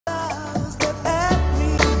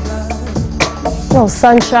little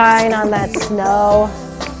sunshine on that snow.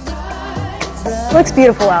 Looks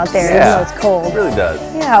beautiful out there, even though it's cold. It really does.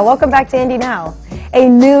 Yeah, welcome back to Indy Now. A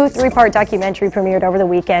new 3-part documentary premiered over the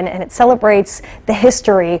weekend, and it celebrates the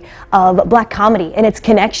history of black comedy and its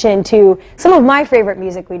connection to some of my favorite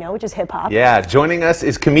music we know, which is hip-hop. Yeah, joining us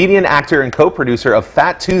is comedian, actor, and co-producer of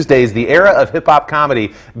Fat Tuesdays, the era of hip-hop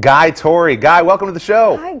comedy, Torry. Guy, welcome to the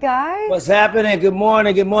show. Hi, Guy. What's happening? Good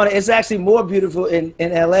morning. Good morning. It's actually more beautiful in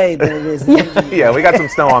L.A. than it is in Indy. Yeah, we got some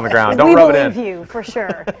snow on the ground. Don't rub it in. We believe you, for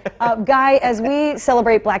sure. Guy, as we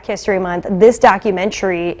celebrate Black History Month, this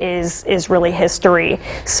documentary is really history.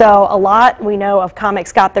 So a lot we know of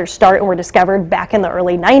comics got their start and were discovered back in the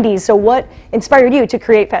early 90s. So what inspired you to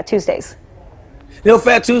create Fat Tuesdays? You know,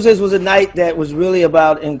 Fat Tuesdays was a night that was really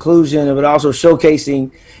about inclusion, but also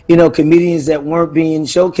showcasing, comedians that weren't being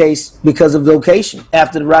showcased because of location.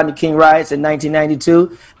 After the Rodney King riots in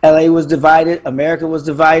 1992, LA was divided, America was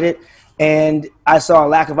divided, and I saw a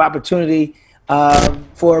lack of opportunity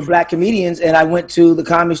for black comedians, and I went to the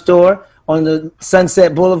Comedy Store on the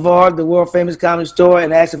Sunset Boulevard, the world famous Comedy Store,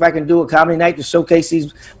 and asked if I can do a comedy night to showcase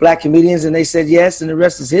these black comedians, and they said yes, and the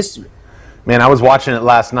rest is history. Man, I was watching it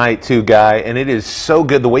last night too, Guy, and it is so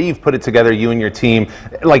good the way you've put it together, you and your team.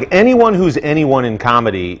 Like anyone who's anyone in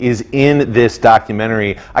comedy is in this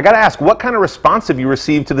documentary. I got to ask, what kind of response have you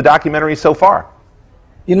received to the documentary so far?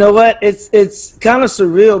 You know what? It's kind of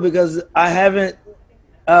surreal because I haven't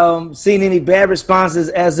seen any bad responses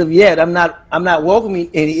as of yet. I'm not welcoming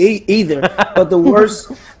any either. But the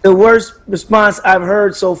worst response I've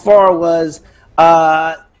heard so far was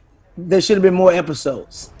there should have been more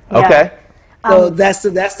episodes. Okay. So that's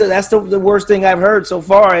the worst thing I've heard so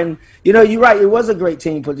far. And you're right. It was a great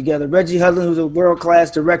team put together. Reggie Hudlin, who's a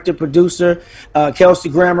world-class director, producer, Kelsey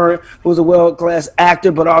Grammer, who's a world-class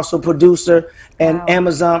actor, but also producer, and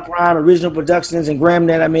Amazon Prime Original Productions and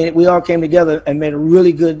GramNet. I mean, we all came together and made a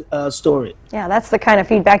really good story. Yeah, that's the kind of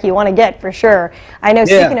feedback you want to get, for sure. I know,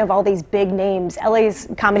 speaking of all these big names, LA's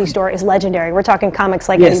Comedy Store is legendary. We're talking comics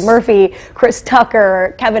like Eddie Murphy, Chris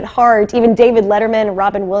Tucker, Kevin Hart, even David Letterman,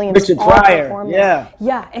 Robin Williams. Richard Pryor.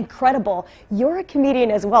 Yeah, incredible. You're a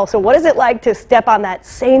comedian as well, so what is it like to step on that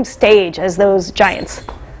same stage as those giants?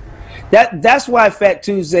 That's why Fat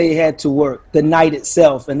Tuesday had to work, the night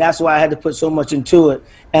itself, and that's why I had to put so much into it,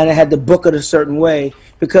 and I had to book it a certain way,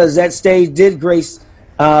 because that stage did grace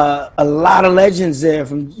a lot of legends there,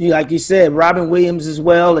 from, like you said, Robin Williams as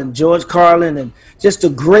well, and George Carlin, and just the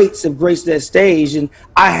greats have graced that stage, and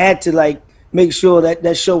I had to make sure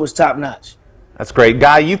that show was top notch. That's great.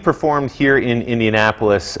 Guy, you've performed here in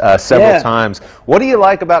Indianapolis several times. What do you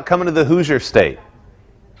like about coming to the Hoosier State?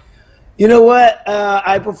 You know what?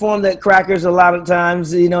 I performed at Crackers a lot of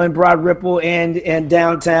times, in Broad Ripple and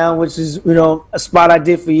downtown, which is, a spot I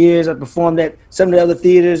did for years. I performed at some of the other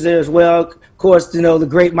theaters there as well. Of course, the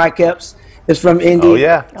great Mike Epps is from Indy. Oh,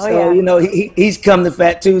 yeah. So, he's come to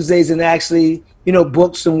Fat Tuesdays and actually,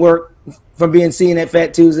 booked some work from being seen at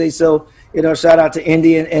Fat Tuesdays. So, shout out to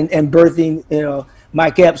Indy and birthing,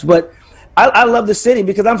 Mike Epps. But I love the city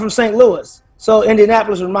because I'm from St. Louis. So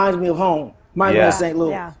Indianapolis reminds me of home. Reminds me of St.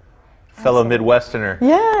 Louis. Yeah. Fellow Midwesterner.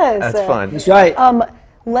 Yes. That's fun. That's right.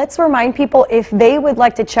 Let's remind people, if they would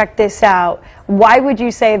like to check this out, why would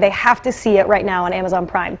you say they have to see it right now on Amazon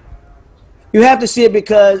Prime? You have to see it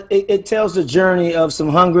because it tells the journey of some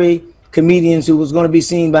hungry comedians who was going to be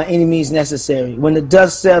seen by any means necessary. When the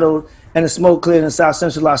dust settled and the smoke cleared in South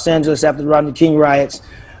Central Los Angeles after the Rodney King riots,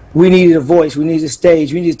 we needed a voice, we needed a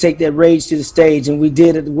stage, we needed to take that rage to the stage, and we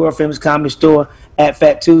did at the world famous Comedy Store at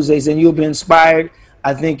Fat Tuesdays, and you'll be inspired.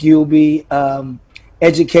 I think you'll be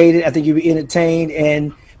educated. I think you'll be entertained,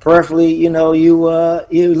 and peripherally,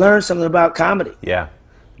 you learn something about comedy. Yeah.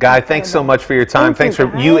 Guy, thanks so much for your time. Thanks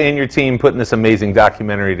for you and your team putting this amazing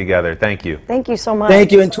documentary together. Thank you. Thank you so much.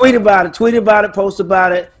 Thank you, and tweet about it, post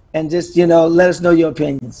about it, and just, let us know your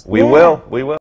opinions. We will. We will.